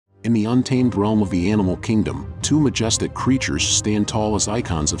In the untamed realm of the animal kingdom, two majestic creatures stand tall as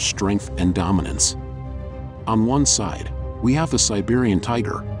icons of strength and dominance. On one side, we have the Siberian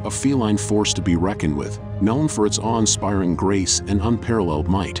tiger, a feline force to be reckoned with, known for its awe-inspiring grace and unparalleled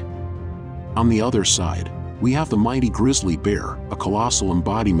might. On the other side, we have the mighty grizzly bear, a colossal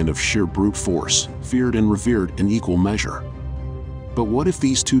embodiment of sheer brute force, feared and revered in equal measure. But what if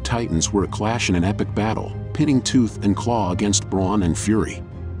these two titans were to clash in an epic battle, pitting tooth and claw against brawn and fury?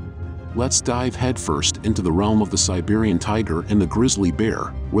 Let's dive headfirst into the realm of the Siberian tiger and the grizzly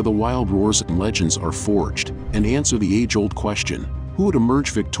bear, where the wild roars and legends are forged, and answer the age-old question, who would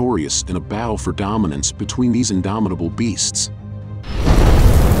emerge victorious in a battle for dominance between these indomitable beasts?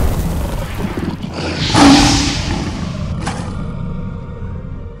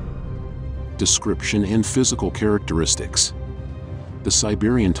 Description and physical characteristics. The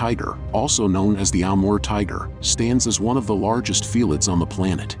Siberian tiger, also known as the Amur tiger, stands as one of the largest felids on the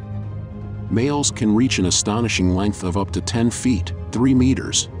planet. Males can reach an astonishing length of up to 10 feet, 3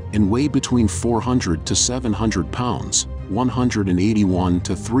 meters, and weigh between 400 to 700 pounds, 181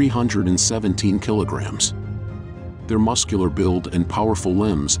 to 317 kilograms. Their muscular build and powerful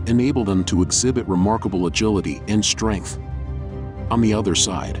limbs enable them to exhibit remarkable agility and strength. On the other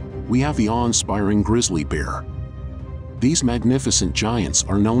side, we have the awe-inspiring grizzly bear. These magnificent giants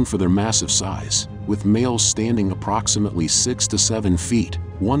are known for their massive size, with males standing approximately 6 to 7 feet,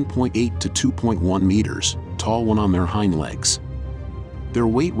 1.8 to 2.1 meters, tall when on their hind legs. Their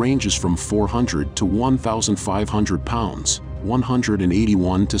weight ranges from 400 to 1,500 pounds,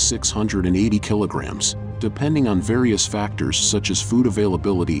 181 to 680 kilograms, depending on various factors such as food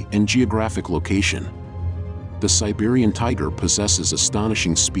availability and geographic location. The Siberian tiger possesses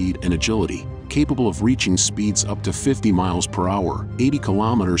astonishing speed and agility, capable of reaching speeds up to 50 miles per hour, 80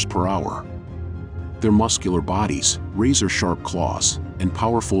 kilometers per hour. Their muscular bodies, razor-sharp claws, and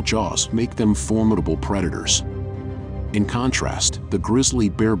powerful jaws make them formidable predators. In contrast, the grizzly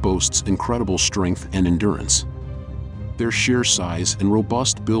bear boasts incredible strength and endurance. Their sheer size and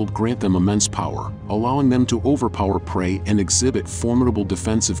robust build grant them immense power, allowing them to overpower prey and exhibit formidable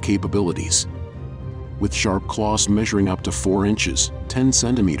defensive capabilities. With sharp claws measuring up to 4 inches, 10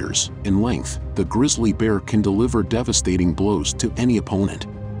 centimeters, in length, the grizzly bear can deliver devastating blows to any opponent.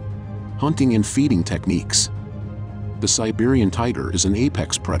 Hunting and feeding techniques. The Siberian tiger is an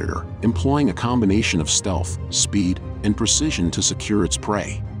apex predator, employing a combination of stealth, speed, and precision to secure its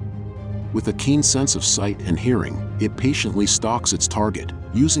prey. With a keen sense of sight and hearing, it patiently stalks its target,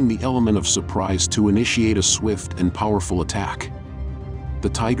 using the element of surprise to initiate a swift and powerful attack. The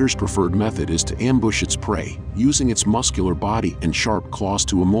tiger's preferred method is to ambush its prey, using its muscular body and sharp claws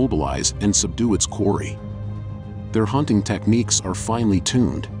to immobilize and subdue its quarry. Their hunting techniques are finely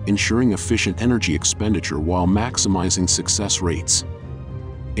tuned, ensuring efficient energy expenditure while maximizing success rates.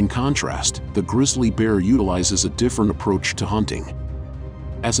 In contrast, the grizzly bear utilizes a different approach to hunting.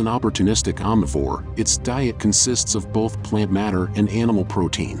 As an opportunistic omnivore, its diet consists of both plant matter and animal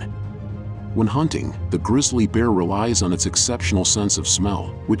protein. When hunting, the grizzly bear relies on its exceptional sense of smell,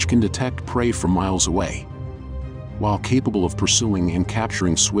 which can detect prey from miles away. While capable of pursuing and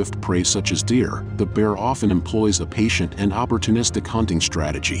capturing swift prey such as deer, the bear often employs a patient and opportunistic hunting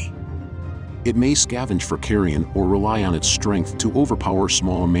strategy. It may scavenge for carrion or rely on its strength to overpower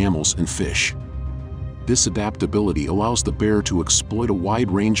smaller mammals and fish. This adaptability allows the bear to exploit a wide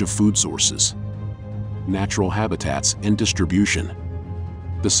range of food sources. Natural habitats and distribution.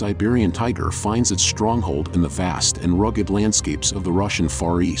 The Siberian tiger finds its stronghold in the vast and rugged landscapes of the Russian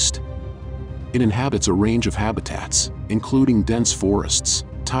Far East. It inhabits a range of habitats, including dense forests,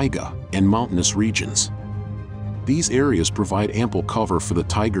 taiga, and mountainous regions. These areas provide ample cover for the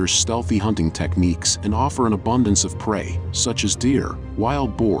tiger's stealthy hunting techniques and offer an abundance of prey, such as deer,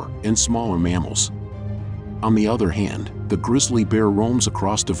 wild boar, and smaller mammals. On the other hand, the grizzly bear roams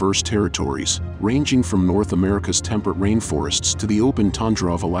across diverse territories, ranging from North America's temperate rainforests to the open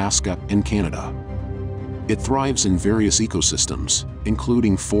tundra of Alaska and Canada. It thrives in various ecosystems,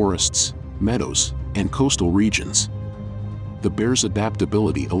 including forests, meadows, and coastal regions. The bear's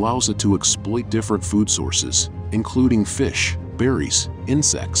adaptability allows it to exploit different food sources, including fish, berries,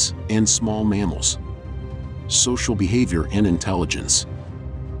 insects, and small mammals. Social behavior and intelligence.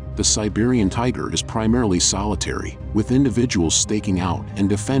 The Siberian tiger is primarily solitary, with individuals staking out and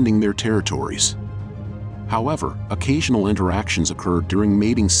defending their territories. However, occasional interactions occur during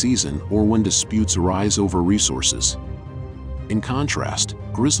mating season or when disputes arise over resources. In contrast,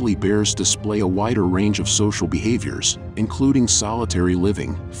 grizzly bears display a wider range of social behaviors, including solitary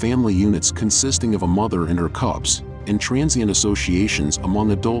living, family units consisting of a mother and her cubs, and transient associations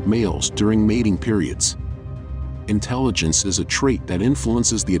among adult males during mating periods. Intelligence is a trait that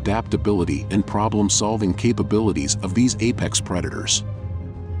influences the adaptability and problem-solving capabilities of these apex predators.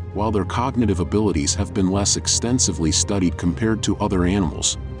 While their cognitive abilities have been less extensively studied compared to other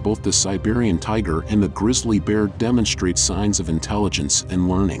animals, both the Siberian tiger and the grizzly bear demonstrate signs of intelligence and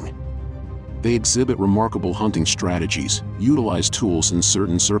learning. They exhibit remarkable hunting strategies, utilize tools in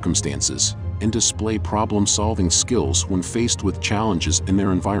certain circumstances, and display problem-solving skills when faced with challenges in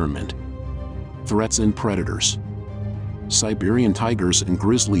their environment. Threats and predators. Siberian tigers and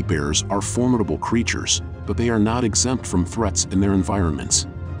grizzly bears are formidable creatures, but they are not exempt from threats in their environments.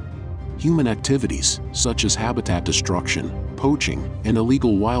 Human activities, such as habitat destruction, poaching, and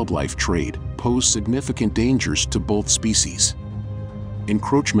illegal wildlife trade, pose significant dangers to both species.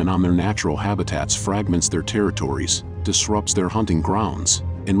 Encroachment on their natural habitats fragments their territories, disrupts their hunting grounds,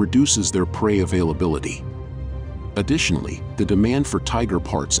 and reduces their prey availability. Additionally, the demand for tiger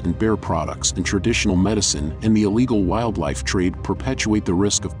parts and bear products in traditional medicine and the illegal wildlife trade perpetuate the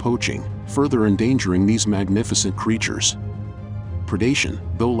risk of poaching, further endangering these magnificent creatures. Predation,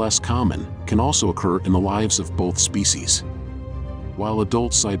 though less common, can also occur in the lives of both species. While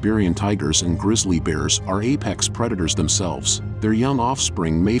adult Siberian tigers and grizzly bears are apex predators themselves, their young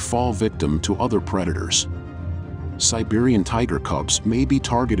offspring may fall victim to other predators. Siberian tiger cubs may be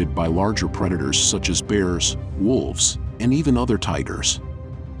targeted by larger predators such as bears, wolves, and even other tigers.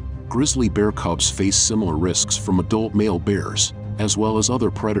 Grizzly bear cubs face similar risks from adult male bears, as well as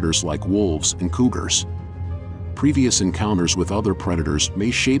other predators like wolves and cougars. Previous encounters with other predators may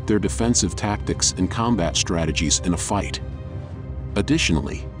shape their defensive tactics and combat strategies in a fight.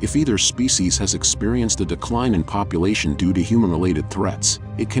 Additionally, if either species has experienced a decline in population due to human-related threats,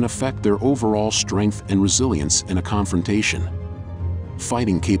 it can affect their overall strength and resilience in a confrontation.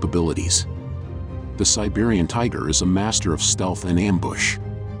 Fighting capabilities. The Siberian tiger is a master of stealth and ambush.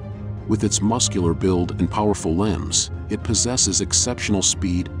 With its muscular build and powerful limbs, it possesses exceptional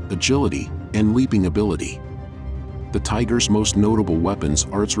speed, agility, and leaping ability. The tiger's most notable weapons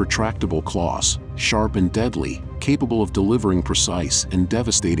are its retractable claws, sharp and deadly, capable of delivering precise and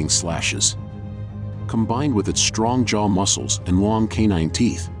devastating slashes. Combined with its strong jaw muscles and long canine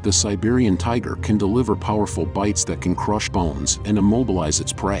teeth, the Siberian tiger can deliver powerful bites that can crush bones and immobilize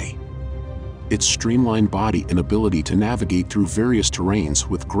its prey. Its streamlined body and ability to navigate through various terrains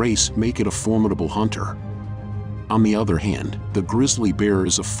with grace make it a formidable hunter. On the other hand, the grizzly bear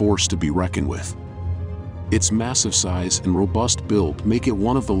is a force to be reckoned with. Its massive size and robust build make it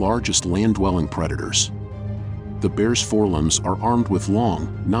one of the largest land-dwelling predators. The bear's forelimbs are armed with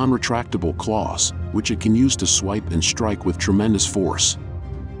long, non-retractable claws, which it can use to swipe and strike with tremendous force.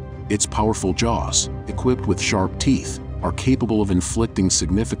 Its powerful jaws, equipped with sharp teeth, are capable of inflicting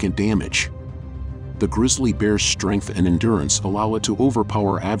significant damage. The grizzly bear's strength and endurance allow it to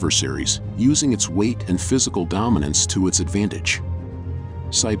overpower adversaries, using its weight and physical dominance to its advantage.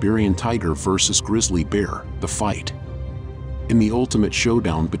 Siberian tiger versus grizzly bear, the fight. In the ultimate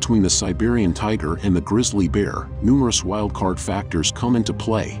showdown between the Siberian tiger and the grizzly bear, numerous wildcard factors come into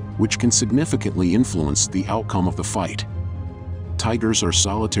play, which can significantly influence the outcome of the fight. Tigers are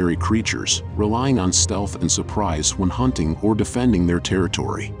solitary creatures, relying on stealth and surprise when hunting or defending their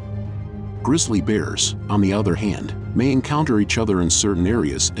territory. Grizzly bears, on the other hand, may encounter each other in certain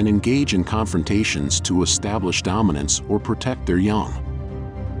areas and engage in confrontations to establish dominance or protect their young.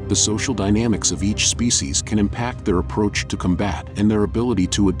 The social dynamics of each species can impact their approach to combat and their ability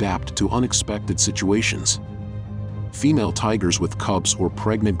to adapt to unexpected situations. Female tigers with cubs or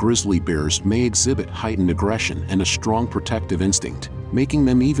pregnant grizzly bears may exhibit heightened aggression and a strong protective instinct, making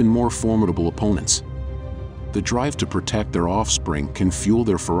them even more formidable opponents. The drive to protect their offspring can fuel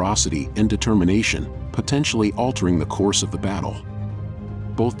their ferocity and determination, potentially altering the course of the battle.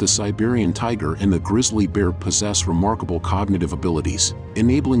 Both the Siberian tiger and the grizzly bear possess remarkable cognitive abilities,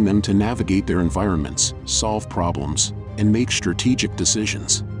 enabling them to navigate their environments, solve problems, and make strategic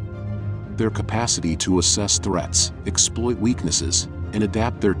decisions. Their capacity to assess threats, exploit weaknesses, and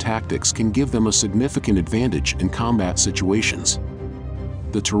adapt their tactics can give them a significant advantage in combat situations.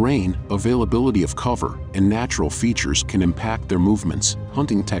 The terrain, availability of cover, and natural features can impact their movements,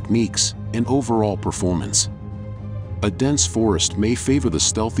 hunting techniques, and overall performance. A dense forest may favor the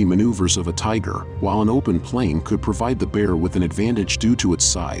stealthy maneuvers of a tiger, while an open plain could provide the bear with an advantage due to its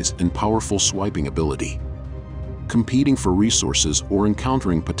size and powerful swiping ability. Competing for resources or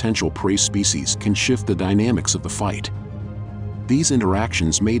encountering potential prey species can shift the dynamics of the fight. These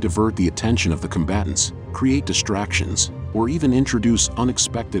interactions may divert the attention of the combatants, create distractions, or even introduce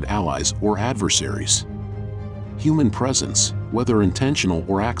unexpected allies or adversaries. Human presence, whether intentional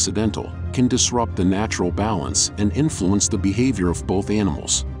or accidental, can disrupt the natural balance and influence the behavior of both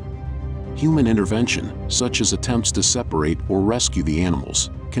animals. Human intervention, such as attempts to separate or rescue the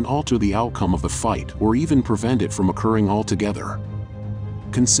animals, can alter the outcome of the fight or even prevent it from occurring altogether.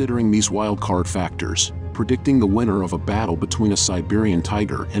 Considering these wildcard factors, predicting the winner of a battle between a Siberian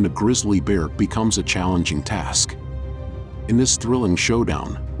tiger and a grizzly bear becomes a challenging task. In this thrilling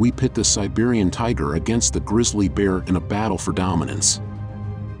showdown, we pit the Siberian tiger against the grizzly bear in a battle for dominance.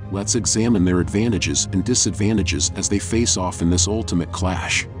 Let's examine their advantages and disadvantages as they face off in this ultimate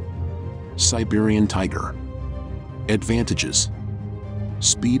clash. Siberian tiger. Advantages: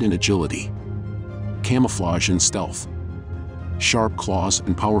 speed and agility, camouflage and stealth, sharp claws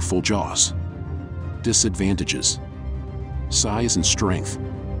and powerful jaws. Disadvantages: size and strength,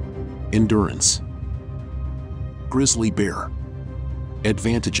 endurance. Grizzly bear.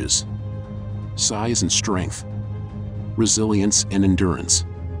 Advantages: size and strength, resilience and endurance,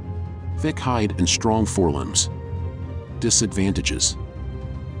 thick hide and strong forelimbs. Disadvantages: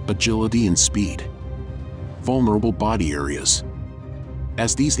 agility and speed, vulnerable body areas.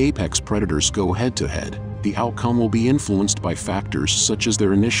 As these apex predators go head-to-head, the outcome will be influenced by factors such as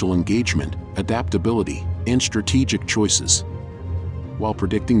their initial engagement, adaptability, and strategic choices. While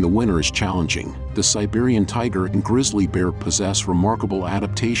predicting the winner is challenging, the Siberian tiger and grizzly bear possess remarkable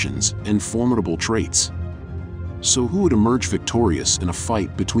adaptations and formidable traits. So who would emerge victorious in a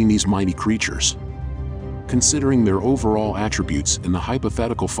fight between these mighty creatures? Considering their overall attributes in the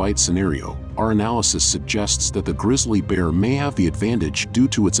hypothetical fight scenario, our analysis suggests that the grizzly bear may have the advantage due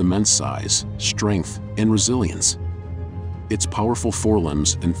to its immense size, strength, and resilience. Its powerful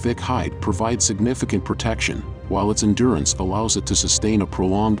forelimbs and thick hide provide significant protection, while its endurance allows it to sustain a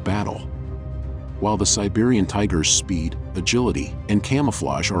prolonged battle. While the Siberian tiger's speed, agility, and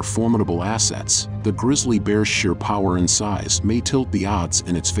camouflage are formidable assets, the grizzly bear's sheer power and size may tilt the odds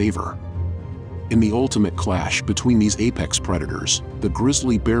in its favor. In the ultimate clash between these apex predators, the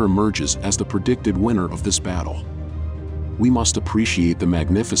grizzly bear emerges as the predicted winner of this battle. We must appreciate the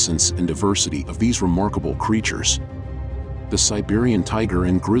magnificence and diversity of these remarkable creatures. The Siberian tiger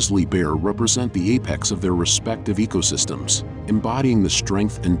and grizzly bear represent the apex of their respective ecosystems, embodying the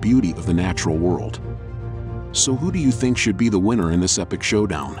strength and beauty of the natural world. So who do you think should be the winner in this epic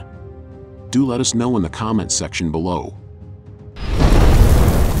showdown? Do let us know in the comment section below.